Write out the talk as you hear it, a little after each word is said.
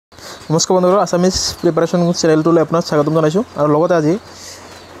নমস্কাৰ বন্ধুসকল, Assamese preparation চেনেলটোলৈ আপোনাক স্বাগতম জনাইছোঁ। আৰু লগতে আজি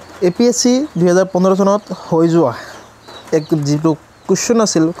APSc 2015 চনত হৈ যোৱা এক যিটো কুৱেশ্যন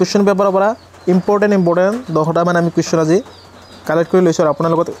আছিল, কুৱেশ্যন পেপাৰৰ পৰা ইম্পৰ্টেণ্ট 10টা মান আমি কুৱেশ্যন আজি কালেক্ট কৰি লৈছোঁ আৰু আপোনাৰ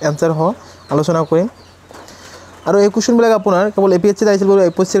লগত এনচাৰ সহ আলোচনা কৰিম। আৰু এই কুৱেশ্যনবিলাক আপোনাৰ কেৱল APSc আহিছিল বুলি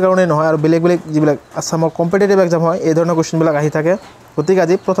APSc কাৰণে নহয়, আৰু বেলেগ বেলেগ যিবিলাক আছামৰ কম্পিটিটিভ এক্সাম হয় এই ধৰণৰ কুৱেশ্যনবিলাক আহি থাকে। গতিকে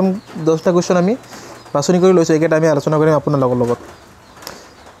আজি প্ৰথম 10টা কুৱেশ্যন আমি বাছনি কৰি লৈছোঁ, এইকেইটা আমি আলোচনা কৰিম আপোনাৰ লগত।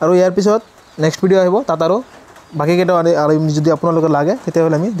 আৰু ইয়াৰ পিছত নেক্সট ভিডিঅ' আহিব, তাত আৰু বাকীকেইটাও আৰু যদি আপোনালোকে লাগে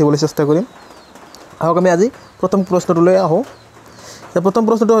তেতিয়াহ'লে আমি দিবলৈ চেষ্টা কৰিম। আহক আমি আজি প্ৰথম প্ৰশ্নটোলৈ আহোঁ। প্ৰথম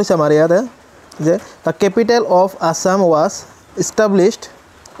প্ৰশ্নটো হৈছে আমাৰ ইয়াতে যে the capital of Assam was established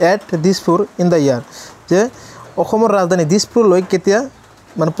at Dispur in the year, যে অসমৰ ৰাজধানী দিছপুৰলৈ কেতিয়া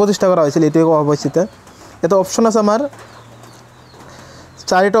মানে প্ৰতিষ্ঠা কৰা হৈছিল, এইটোৱে কোৱা হৈছে। ইয়াতে অপশ্যন আছে আমাৰ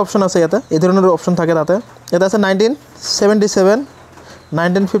 4টা অপশ্যন আছে ইয়াতে, এই ধৰণৰ অপশ্যন থাকে তাতে। ইয়াতে আছে 1977,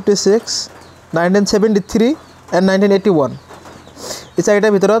 1956, 1973 and 1981। এই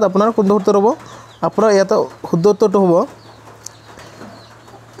 4টাৰ ভিতৰত আপোনাৰ কোনটো উত্তৰ হ'ব? আপোনাৰ ইয়াতে শুদ্ধ উত্তৰটো হ'ব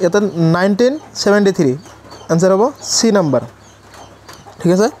ইয়াতে 1973, এনচাৰ হ'ব চি নাম্বাৰ।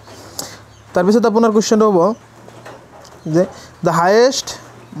 ঠিক আছে। তাৰপিছত আপোনাৰ কুৱেশ্যনটো হ'ব যে the highest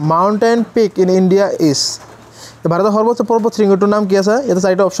mountain peak in India is, ভাৰতৰ সৰ্বোচ্চ পৰ্বত শৃংগটোৰ নাম কি আছে? ইয়াতে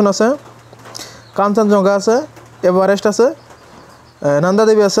 4টা অপশ্যন আছে। কাঞ্চনজংঘা আছে, এভাৰেষ্ট আছে, নন্দা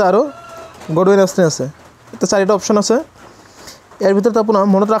দেৱী আছে আৰু গডৱাইন আশ্ৰম আছে। এতিয়া 4টা অপশ্যন আছে। ইয়াৰ ভিতৰত আপোনাৰ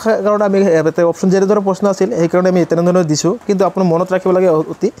মনত ৰখাৰ কাৰণে আমি অপশ্যন যেনেদৰে প্ৰশ্ন আছিল সেইকাৰণে আমি তেনেধৰণে দিছোঁ, কিন্তু আপোনাৰ মনত ৰাখিব লাগে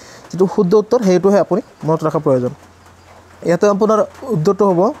অতি যিটো শুদ্ধ উত্তৰ সেইটোহে আপুনি মনত ৰখাৰ প্ৰয়োজন। ইয়াতে আপোনাৰ উত্তৰটো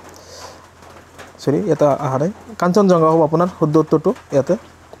হ'ব ইয়াতে অহা নাই, কাঞ্চনজংঘা হ'ব আপোনাৰ শুদ্ধ উত্তৰটো। ইয়াতে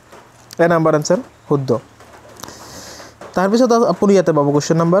এ নাম্বাৰ এনচাৰ শুদ্ধ। তাৰপিছত আপুনি ইয়াতে পাব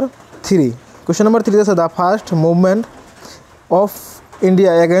কুৱেশ্যন নম্বৰ 3। কুৱেশ্যন নম্বৰ 3 আছে the first movement of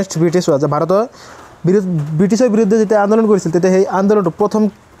India against British was, ভাৰতৰ ব্ৰিটিছৰ বিৰুদ্ধে যেতিয়া আন্দোলন কৰিছিল তেতিয়া সেই আন্দোলনটো প্ৰথম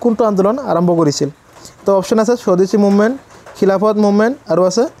কোনটো আন্দোলন আৰম্ভ কৰিছিল? তো অপশ্যন আছে স্বদেশী মুভমেণ্ট, খিলাফত মুভমেণ্ট, আৰু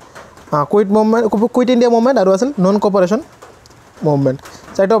আছে কুইট ইণ্ডিয়া মুভমেণ্ট, আৰু আছিল নন কপাৰেশ্যন মুভমেণ্ট।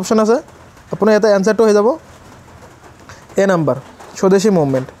 4টা অপশ্যন আছে। আপোনাৰ ইয়াতে এনচাৰটো হৈ যাব এ নাম্বাৰ স্বদেশী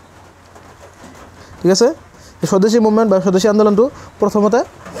মুভমেণ্ট। ঠিক আছে। স্বদেশী মুভমেণ্ট বা স্বদেশী আন্দোলনটো প্ৰথমতে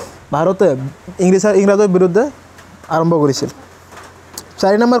ভাৰতে ইংৰাজৰ বিৰুদ্ধে আৰম্ভ কৰিছিল।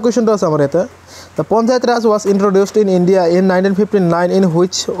 4 নম্বৰ কুৱেশ্যনটো আছে আমাৰ ইয়াতে the panchayat Raj was introduced in India in 1959 in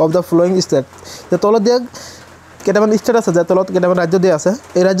which of the flowing state, যে তলত দিয়া কেইটামান ষ্টেট আছে, যে তলত কেইটামান ৰাজ্য দিয়া আছে,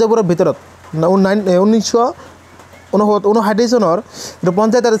 এই ৰাজ্যবোৰৰ ভিতৰত 1959 চনৰ যিটো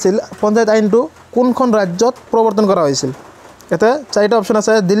পঞ্চায়ত আছিল, পঞ্চায়ত আইনটো কোনখন ৰাজ্যত প্ৰৱৰ্তন কৰা হৈছিল? ইয়াতে 4টা অপশ্যন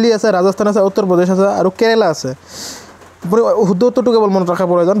আছে। দিল্লী আছে, ৰাজস্থান আছে, উত্তৰ প্ৰদেশ আছে আৰু কেৰেলা আছে। আপুনি শুদ্ধ উত্তৰটো কেৱল মনত ৰখাৰ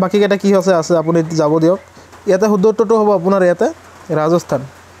প্ৰয়োজন, বাকীকেইটা কি আছে আপুনি যাব দিয়ক। ইয়াতে শুদ্ধ উত্তৰটো হ'ব আপোনাৰ ইয়াতে ৰাজস্থান।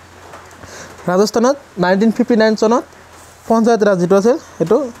 ৰাজস্থানত 1959 চনত পঞ্চায়ত ৰাজ যিটো আছিল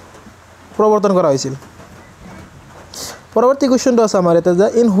সেইটো প্ৰৱৰ্তন কৰা হৈছিল। পৰৱৰ্তী কুৱেশ্যনটো আছে আমাৰ ইয়াতে যে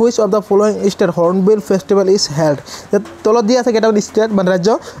in which of the following state hornbill festival is held, যে তলত দিয়া আছে কেইটামান ষ্টেট মানে ৰাজ্য,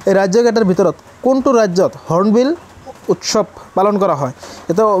 এই ৰাজ্যকেইটাৰ ভিতৰত কোনটো ৰাজ্যত হৰ্ণবিল উৎসৱ পালন কৰা হয়?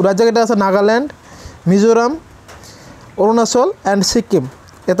 এতিয়া ৰাজ্যকেইটা আছে নাগালেণ্ড, মিজোৰাম, অৰুণাচল এণ্ড ছিকিম।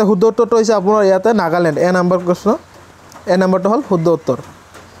 ইয়াতে শুদ্ধ উত্তৰটো হৈছে আপোনাৰ ইয়াতে নাগালেণ্ড। এ নাম্বাৰ প্ৰশ্ন, এ নাম্বাৰটো হ'ল শুদ্ধ উত্তৰ।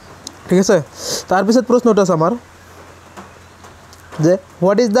 ঠিক আছে। তাৰপিছত প্ৰশ্নটো আছে আমাৰ যে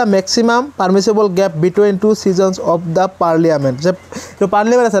what is the maximum পাৰ্মিচিবল gap between 2 seasons of the parliament, যে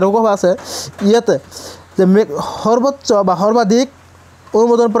পাৰ্লিয়ামেণ্ট আছে লোকসভা আছে, ইয়াতে যে সৰ্বোচ্চ বা সৰ্বাধিক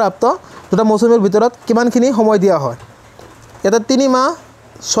অনুমোদনপ্ৰাপ্ত দুটা মৌচুমীৰ ভিতৰত কিমানখিনি সময় দিয়া হয়? ইয়াতে 3 মাহ,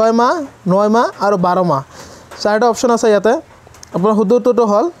 6 মাহ, 9 মাহ আৰু 12 মাহ। 4টা অপশ্যন আছে ইয়াতে। আপোনাৰ শুদ্ধ উত্তৰটো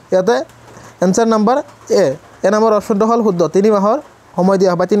হ'ল ইয়াতে এনচাৰ নাম্বাৰ এ নাম্বাৰ অপশ্যনটো হ'ল শুদ্ধ। 3 মাহৰ সময় দিয়া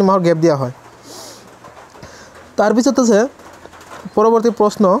হয় বা 3 মাহৰ গেপ দিয়া হয়। তাৰপিছত আছে পৰৱৰ্তী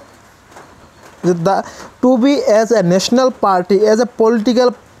প্ৰশ্ন যে the two B as a national party as a political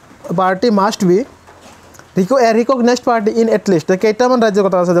party must B recognised party in at least, কেইটামান ৰাজ্যৰ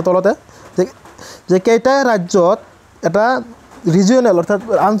কথা আছে যে তলতে যে কেইটা ৰাজ্যত এটা ৰিজিয়নেল অৰ্থাৎ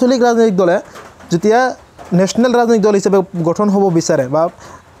আঞ্চলিক ৰাজনৈতিক দলে যেতিয়া নেশ্যনেল ৰাজনৈতিক দল হিচাপে গঠন হ'ব বিচাৰে বা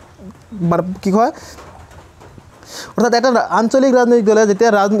কি কয় অৰ্থাৎ এটা আঞ্চলিক ৰাজনৈতিক দলে যেতিয়া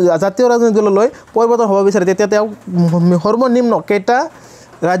জাতীয় ৰাজনৈতিক দললৈ পৰিৱৰ্তন হ'ব বিচাৰে তেতিয়া তেওঁ সৰ্বনিম্ন কেইটা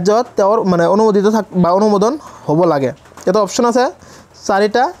ৰাজ্যত তেওঁৰ মানে অনুমোদিত বা অনুমোদন হ'ব লাগে? এটা অপশ্যন আছে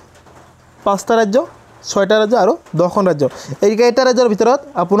 4টা, 5টা ৰাজ্য, 6টা ৰাজ্য আৰু 10খন ৰাজ্য। এইকেইটা ৰাজ্যৰ ভিতৰত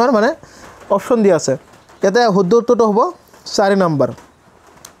আপোনাৰ মানে অপশ্যন দিয়া আছে। ইয়াতে শুদ্ধ উত্তৰটো হ'ব 4 নম্বৰ,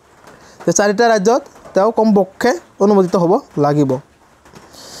 যে 4টা ৰাজ্যত তেওঁ কমপক্ষে অনুমোদিত হ'ব লাগিব।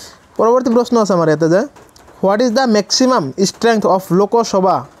 পৰৱৰ্তী প্ৰশ্ন আছে আমাৰ ইয়াতে যে what is the maximum strength of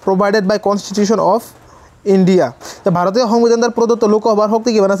Lok Sabha provided by constitution of India ভাৰতীয় সংবিধানৰ প্ৰদত্ত লোকসভাৰ শক্তি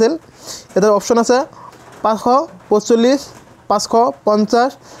কিমান আছিল ইয়াতে অপশ্যন আছে 545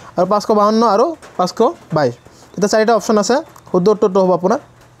 550 আৰু 552 আৰু 522 এটা চাৰিটা অপশ্যন আছে শুদ্ধ উত্তৰটো হ'ব আপোনাৰ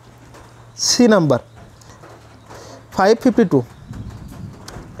সি নাম্বাৰ 552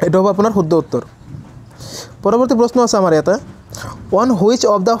 এটা হ'ব আপোনাৰ শুদ্ধ উত্তৰ পৰৱৰ্তী প্ৰশ্ন আছে আমাৰ ইয়াতে on which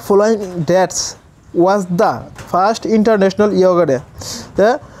of the following that's was the first international yoga day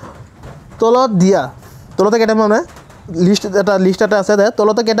তলতে কেইটামান লিষ্ট এটা আছে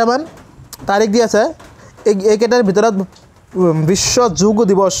তলতে কেইটামান তাৰিখ দি আছে এইকেইটাৰ ভিতৰত বিশ্ব যোগ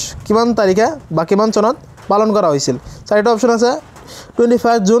দিৱস কিমান তাৰিখে বা কিমান চনত পালন কৰা হৈছিল চাৰিটা অপশ্যন আছে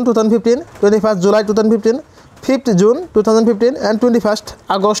 21 June 2015 21 July 2015 5th June 2015 and 21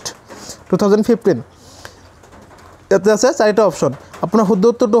 August 2015 ইয়াতে আছে চাৰিটা অপশ্যন আপোনাৰ শুদ্ধ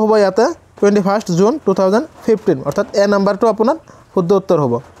উত্তৰটো হ'ব ইয়াতে 21 জুন 2015 অৰ্থাৎ এ নাম্বাৰটো আপোনাৰ শুদ্ধ উত্তৰ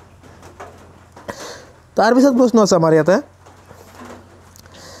হ'ব তাৰপিছত প্ৰশ্ন আছে আমাৰ ইয়াতে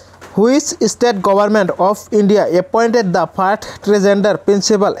which state government of India appointed the first ট্ৰেজেণ্ডাৰ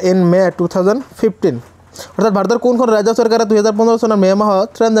principal in May 2015 অৰ্থাৎ ভাৰতৰ কোনখন ৰাজ্য চৰকাৰে 2015 চনৰ মে মাহত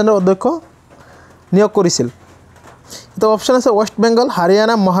ট্ৰেন্সজেণ্ডাৰ অধ্যক্ষ নিয়োগ কৰিছিল এটা অপশ্যন আছে ৱেষ্ট বেংগল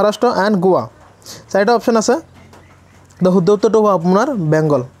হাৰিয়ানা মহাৰাষ্ট্ৰ এণ্ড গোৱা চাৰিটা অপশ্যন আছে শুদ্ধ উত্তৰটো হ'ব আপোনাৰ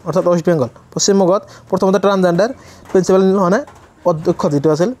বেংগল অৰ্থাৎ ৱেষ্ট বেংগল পশ্চিমবংগত প্ৰথমতে ট্ৰান্সজেণ্ডাৰ প্ৰিন্সিপাল মানে অধ্যক্ষ যিটো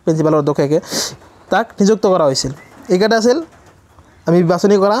আছিল প্ৰিন্সিপালৰ অধ্যক্ষকে তাক নিযুক্ত কৰা হৈছিল এইকেইটা আছিল আমি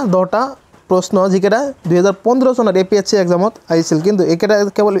বাছনি কৰা 10টা প্ৰশ্ন যিকেইটা 2015 চনত APSC এক্সামত আহিছিল কিন্তু এইকেইটা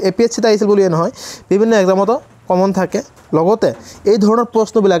কেৱল APSCত আহিছিল বুলিয়ে নহয় বিভিন্ন এক্সামতো কমন থাকে লগতে এই ধৰণৰ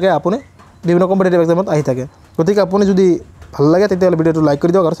প্ৰশ্নবিলাকে আপুনি বিভিন্ন কম্পিটিটিভ এক্সামত আহি থাকে গতিকে আপুনি যদি ভাল লাগে তেতিয়াহ'লে ভিডিঅ'টো লাইক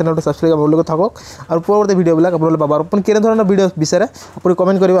কৰি দিয়ক আৰু চেনেলটো ছাবস্ক্ৰাইব কৰিব লগত থাকক আৰু পৰৱৰ্তী ভিডিঅ'বিলাক আপোনালোকে পাব আৰু আপুনি কেনেধৰণৰ ভিডিঅ' বিচাৰে আপুনি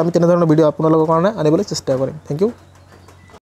কমেণ্ট কৰিব আমি তেনেধৰণৰ ভিডিঅ' আপোনালোকৰ কাৰণে আনিবলৈ চেষ্টা কৰিম থেংক ইউ